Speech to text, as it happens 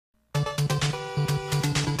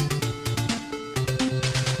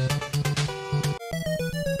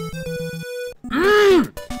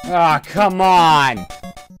Ah, oh, come on!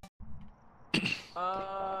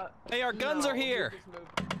 Hey, our guns are here! He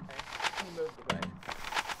moved away.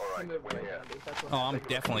 He moved away, Andy. That's what I'm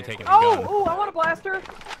definitely taking a Oh! gun. Oh, I want a blaster!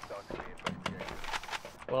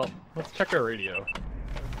 Well, let's check our radio.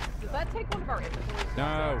 Does that take one of our inventories?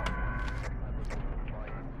 No.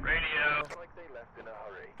 Radio.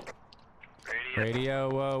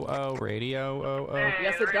 Radio, oh, radio, oh.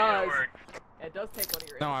 Yes, it does. It does take one of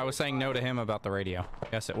your No, I was saying no to him about the radio.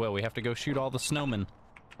 Yes, it will. We have to go shoot all the snowmen.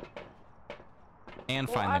 And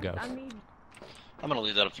find the ghost. I'm gonna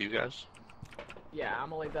leave that up to you guys. Yeah, I'm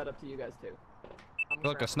gonna leave that up to you guys too.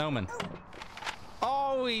 Look, a snowman.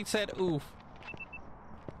 Oh, he said oof.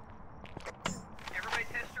 Everybody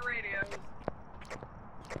test your radios.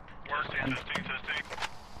 Testing.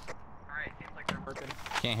 Alright, seems like they're working.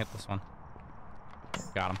 Can't hit this one.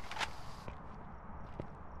 Got him.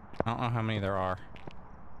 I don't know how many there are.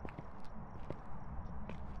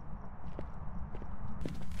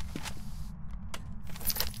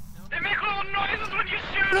 They make little noises when you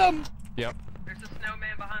shoot them! Yep. There's a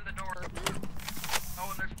snowman behind the door.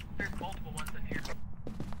 Oh, and there's multiple ones in here.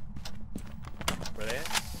 Where they at?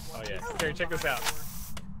 Oh yeah. Here, check this out.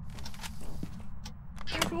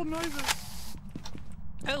 Cool noises.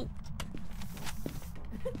 Oh.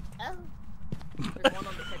 Oh. There's one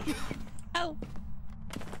on the picture. Oh.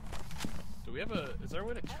 Do we have a? Is there a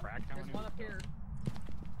way to track how There's many? one up here.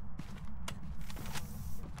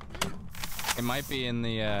 It might be in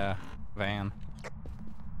the van.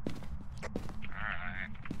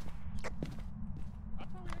 Alright.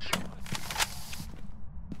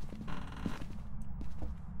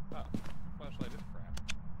 Oh, flashlight is crap.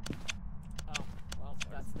 Oh, well,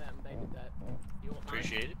 that's them. They did that. You won't mind.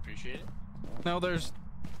 Appreciate it. No, there's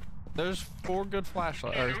 4 good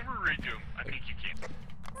flashlights. Can you redo? I think you can.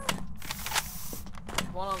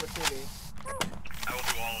 One on the TV. I will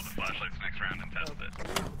do all of the flashlights next round and test it.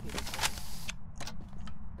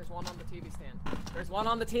 There's one on the TV stand. There's one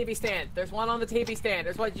on the TV stand. There's one on the TV stand.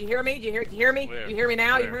 There's one. Did you hear me? Did you hear me? Where? You hear me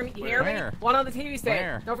now? Where? You hear me? You hear Where? me? One on the TV stand.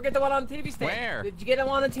 Where? Don't forget the one on the TV stand. Where? Did you get the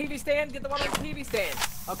one on the TV stand? Get the one on the TV stand.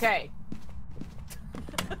 Okay.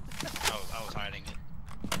 I was hiding it.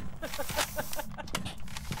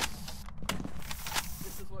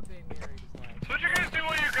 This is what being married is like. So what'd you guys do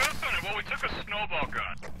while you ghost hunted? Well, we took a snowball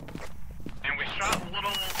gun. And we shot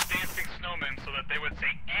little dancing snowmen so that they would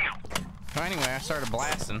say, ow! So anyway, I started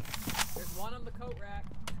blasting. There's one on the coat rack.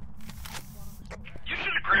 You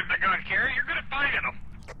should have grabbed the gun, Carrie. You're good at finding them.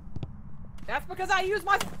 That's because I use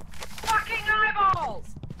my fucking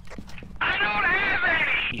eyeballs! I don't have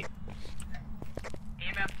any!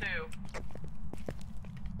 EMF 2.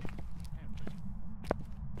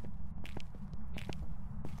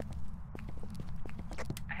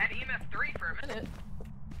 I had EMF 3 for a minute.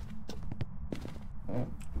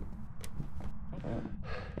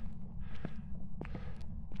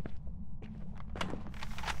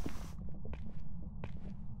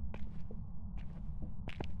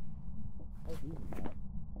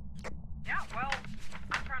 Yeah, well,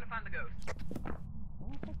 I'm trying to find the ghost.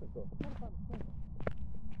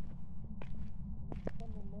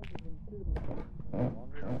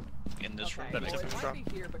 In this room, Okay, the well, it temperature. might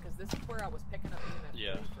be here because this is where I was picking up EMF 3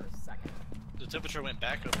 Yeah. for a second. The temperature went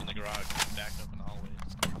back up in the garage, back up in the hallway.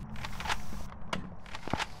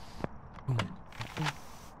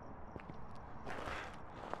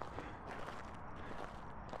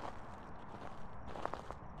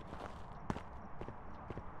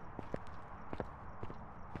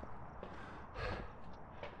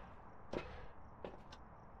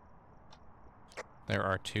 There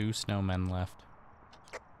are 2 snowmen left.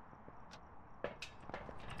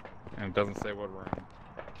 And it doesn't say what room.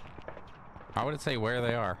 How would it say where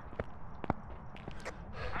they are?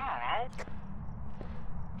 I don't know.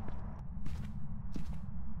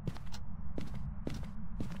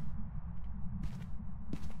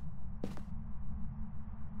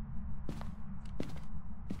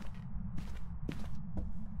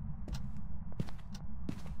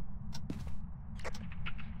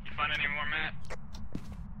 You find any more, Matt?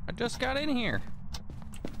 I just got in here.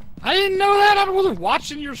 I didn't know that. I wasn't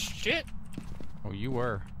watching your shit. Oh, you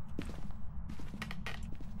were.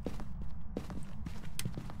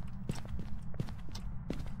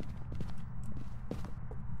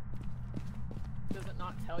 Does it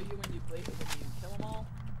not tell you when you kill them all?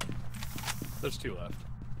 There's 2 left.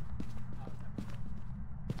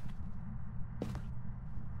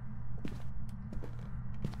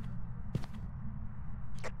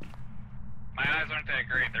 My eyes aren't that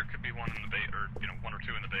great. There could be one in the base, or 1 or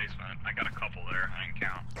 2 in the basement. I got a couple there. I didn't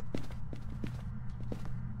count.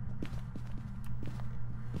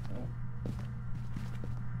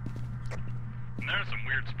 there's some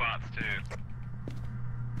weird spots too.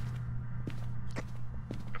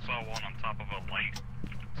 I saw one on top of a light.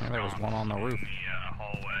 Yeah, there was one on the roof. In the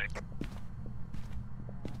hallway.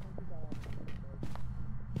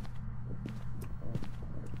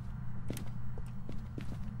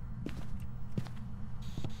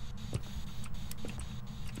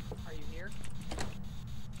 Are you here?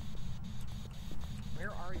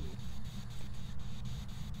 Where are you?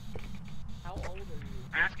 How old are you?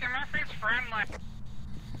 Ask him if he's friendly.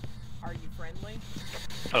 Are you friendly?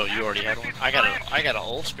 Oh, you already had one. I got an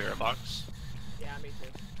old spirit box. Yeah, me too.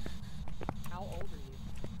 How old are you?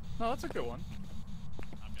 No, that's a good one.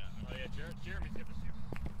 Oh yeah, Jeremy's giving us you.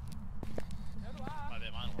 So do I. I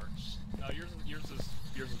bet mine works. No, yours is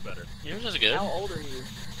better. Yours is good. How old are you?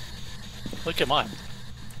 Look at mine.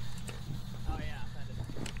 Oh yeah, that is.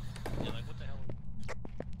 Yeah, like what the hell?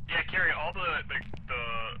 Yeah, Carrie, all the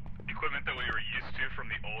equipment that we were used to from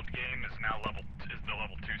the old game is now the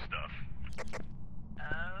level 2 stuff.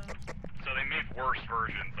 So they made worse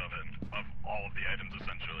versions of it, of all of the items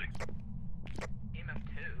essentially. Game of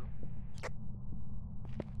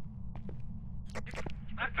 2.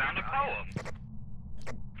 I found a poem.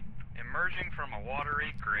 Emerging from a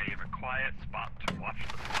watery grave, a quiet spot to watch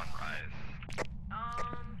the sunrise.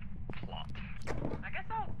 Plot. I guess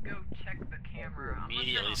I'll go check the camera.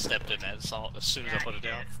 Immediately stepped in that salt as soon as I put it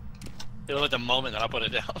down. It was like the moment that I put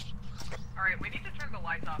it down. Alright, we need to turn the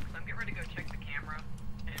lights off because I'm getting ready to go check the camera.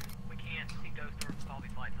 And we can't see ghost orbs with all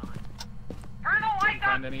these lights on. Turn the lights off,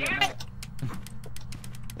 Find any damn it!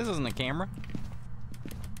 This isn't a camera.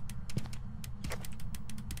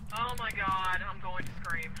 Oh my god, I'm going to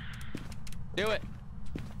scream. Do it.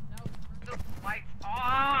 No, turn the lights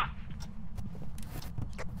off!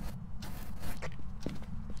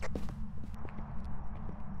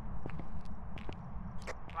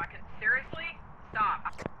 I can seriously stop.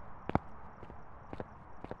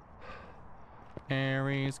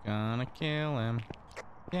 Harry's gonna kill him.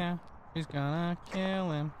 Yeah, he's gonna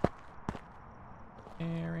kill him.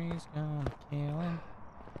 Harry's gonna kill him.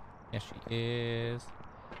 Yes, she is.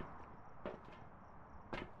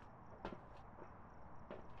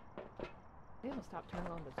 They don't stop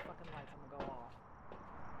turning on those fucking lights. I'm gonna go off.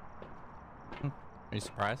 Are you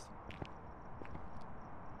surprised?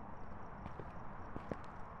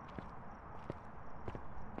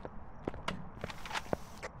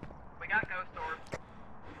 We got ghost orbs.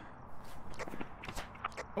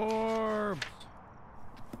 Orbs.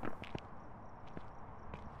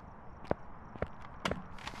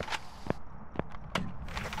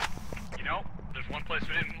 You know, there's one place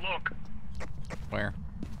we didn't look. Where?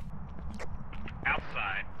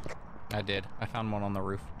 Outside. I did. I found one on the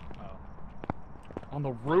roof. Oh. On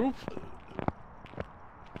the roof?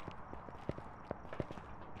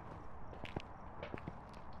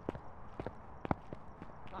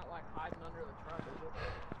 Not like hiding under the truck, is it?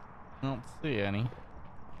 I don't see any. On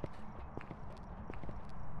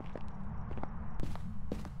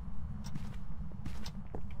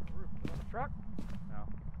the roof. You on the truck? No.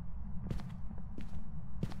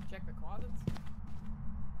 Check the closets.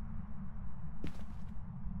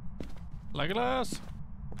 Look at us.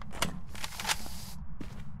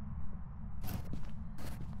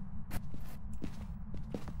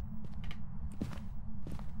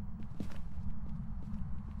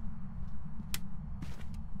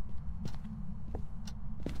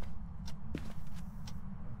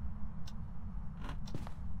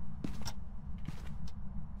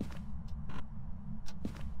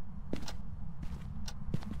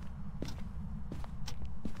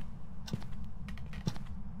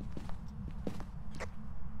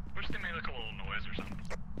 Wish they made like a little noise or something.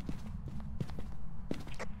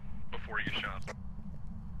 Before you get shot.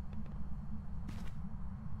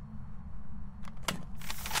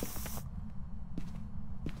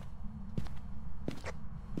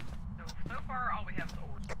 So far, all we have is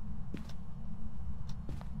orbs.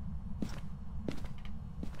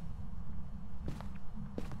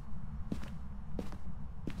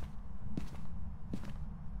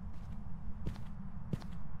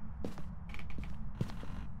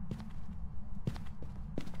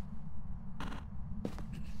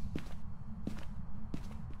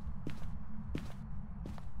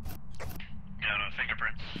 Yeah, no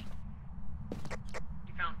fingerprints.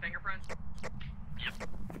 You found fingerprints? Yep.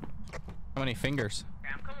 How many fingers? Okay,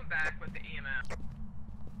 I'm coming back with the EMF.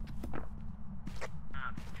 2.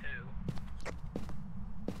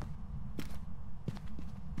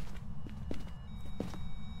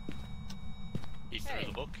 He threw Hey.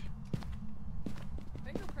 the book.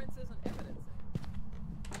 Fingerprints isn't evidence.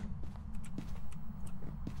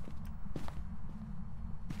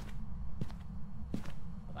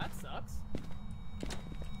 Well, that sucks.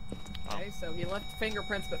 Okay, so he left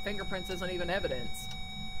fingerprints, but fingerprints isn't even evidence.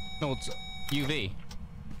 No, it's UV.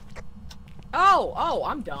 Oh,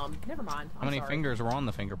 I'm dumb. Never mind. How many fingers were on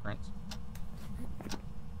the fingerprints?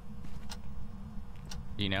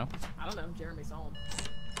 Do you know? I don't know. Jeremy saw him.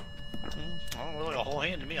 Oh, really, a whole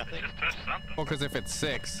hand to me, I think. Just touch something. Well, because if it's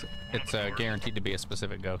 6, it's guaranteed to be a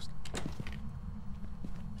specific ghost.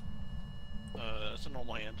 It's a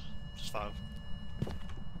normal hand. Just 5.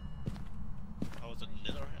 Oh, is it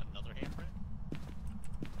another handprint?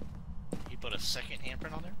 He put a second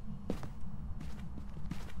handprint on there?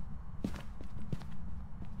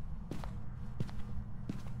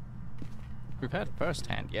 We've had first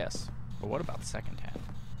hand, yes. But what about the second hand?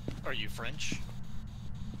 Are you French?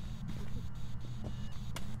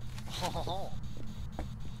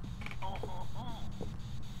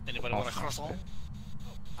 Anybody want a croissant?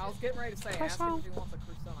 I was getting ready to say, ask him if he wants a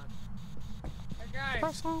croissant. Hey guys,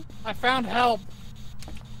 Croissant. I found help.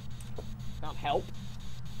 not help.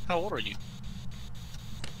 How old are you?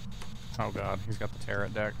 Oh god, he's got the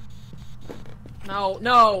turret deck. No.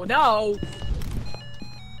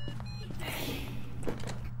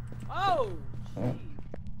 Oh.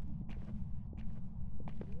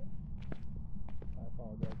 Geez. I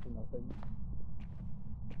apologize for nothing.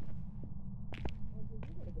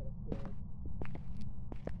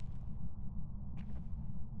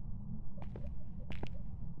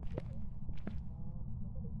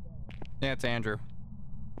 Yeah, it's Andrew.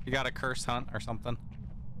 You got a curse hunt or something?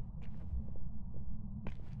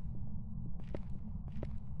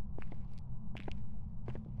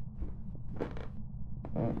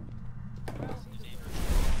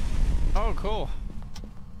 Oh, cool.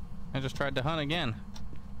 I just tried to hunt again.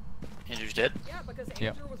 Andrew's dead? Yeah, because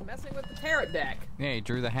Andrew was messing with the tarot deck. Yeah, he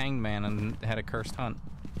drew the hanged man and had a cursed hunt.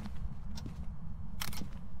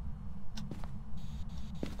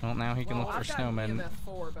 Well, now he can look for I've got snowmen. EMF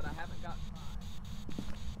 4, but I haven't got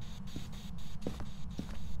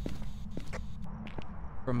 5.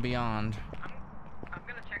 From beyond. I'm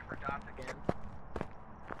gonna check for dots again.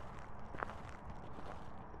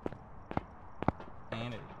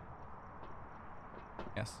 Sanity.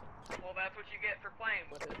 Yes. Well, that's what you get for playing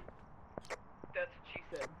with it. That's what she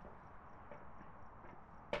said.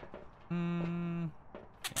 Yeah,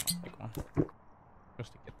 I'll pick one.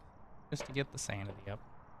 Just to get the sanity up.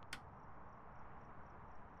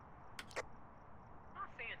 I'm not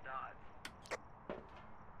seeing dots.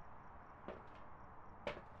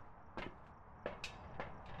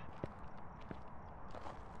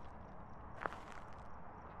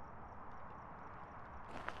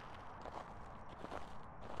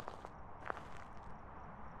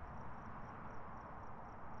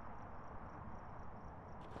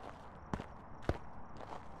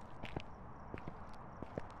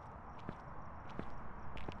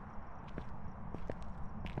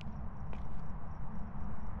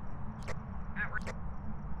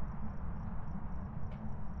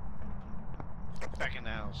 Back in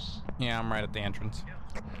the house. Yeah, I'm right at the entrance. I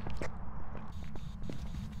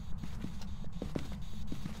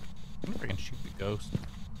wonder if I can shoot the ghost.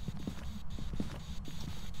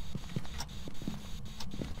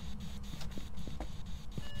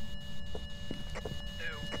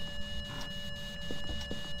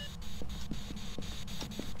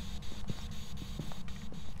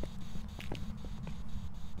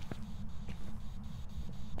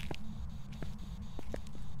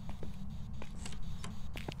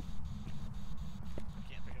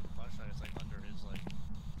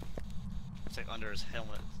 Under his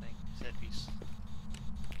helmet thing, his headpiece.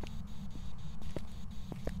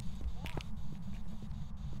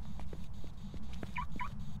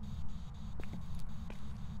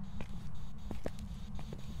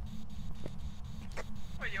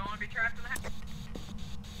 What, you want to be trapped in the house?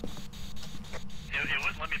 It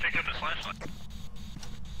wouldn't let me pick up his flashlight.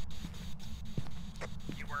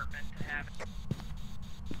 You weren't meant to have it.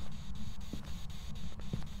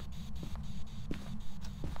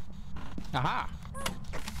 Aha!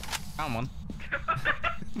 Found one.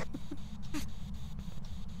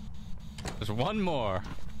 There's one more.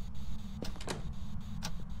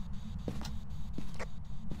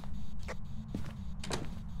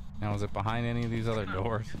 Now, is it behind any of these other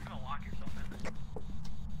doors? You're just gonna lock yourself in there.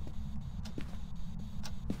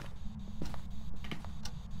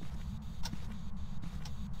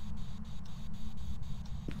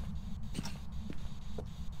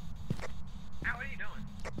 Matt, what are you doing?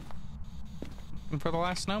 Looking for the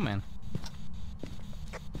last snowman.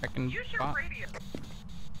 I can. Use your radio.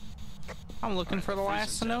 I'm looking for the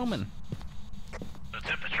last snowman. The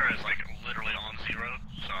temperature is like literally on 0,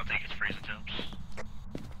 so I think it's freezing temps.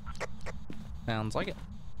 Sounds like it.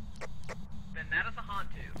 Then that is a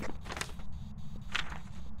Hantu.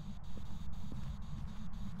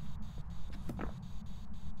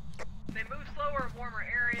 warmer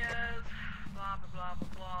areas. Blah blah blah blah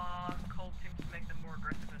blah. Cold seems to make them more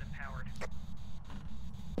aggressive and empowered.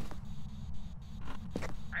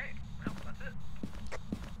 Alright, well, that's it.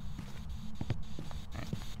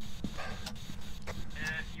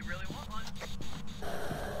 If you really want one.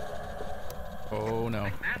 Oh no.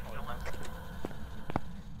 Like Matt's still in.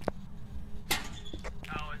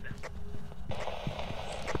 Oh, is it?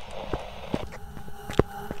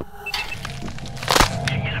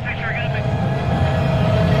 Get a picture, get a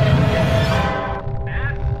picture.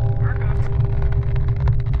 Matt, Marco.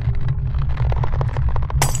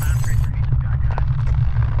 I'm pretty sure he just got cut.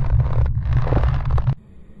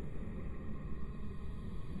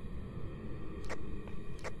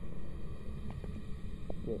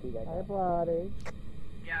 Hi, buddy.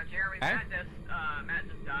 Yeah, Jeremy, Hey? Matt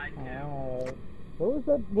just died too. Where was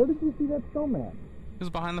that? Where did you see that snowman? He was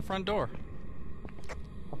behind the front door.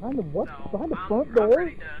 Behind the what? So, Behind the I'm front door?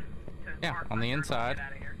 ready to Yeah, mark on my the turn and inside. get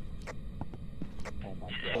outta here. Oh my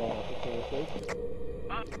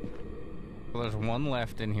god. Well, there's one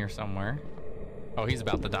left in here somewhere. Oh, he's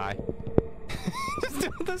about to die. Just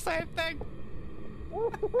doing the same thing.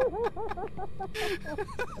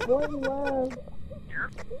 Point left. Here.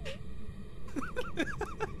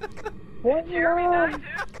 Point Jeremy died left.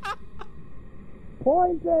 too?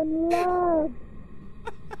 Point and left.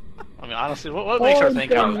 I mean, honestly, what makes her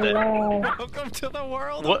think I was dead? Welcome to the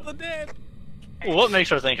world What? of the dead. What makes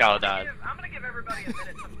her think I would died? I'm gonna give everybody a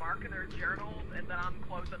minute to mark their journals, and then I'm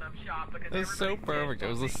closing up shop because It was so everybody's dead perfect. It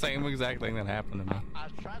was the same exact thing that happened to me. I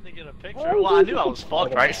tried to get a picture. Well, I knew I was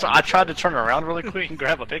fucked, right? So I tried to turn around really quick and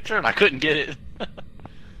grab a picture, and I couldn't get it.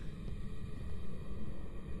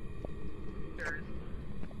 There's,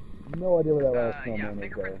 No idea where that last yeah, snowman is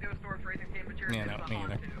fingerprints there. go towards freezing temperatures. Yeah, there's no, a me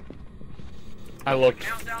haunt either. too. I looked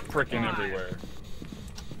Countdown to freaking 5, everywhere.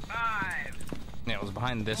 5, Yeah, it was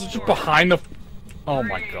behind this Just door. behind the. Oh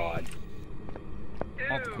my god. 2, I'll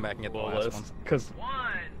have to come back and get the last Willis, one. because 1.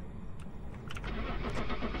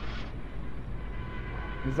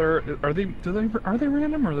 is there? Are they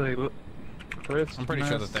random or are they? Chris, I'm pretty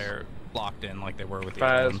sure Mass? that they're locked in like they were with the Faz.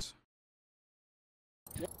 other ones.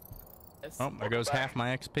 Oh, there goes half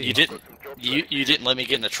my XP. You didn't let me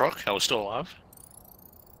get in the truck. I was still alive.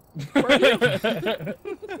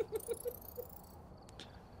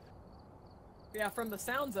 Yeah, from the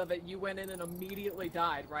sounds of it, you went in and immediately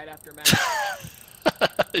died right after Matt.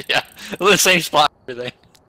 Yeah, the same spot. and Everything.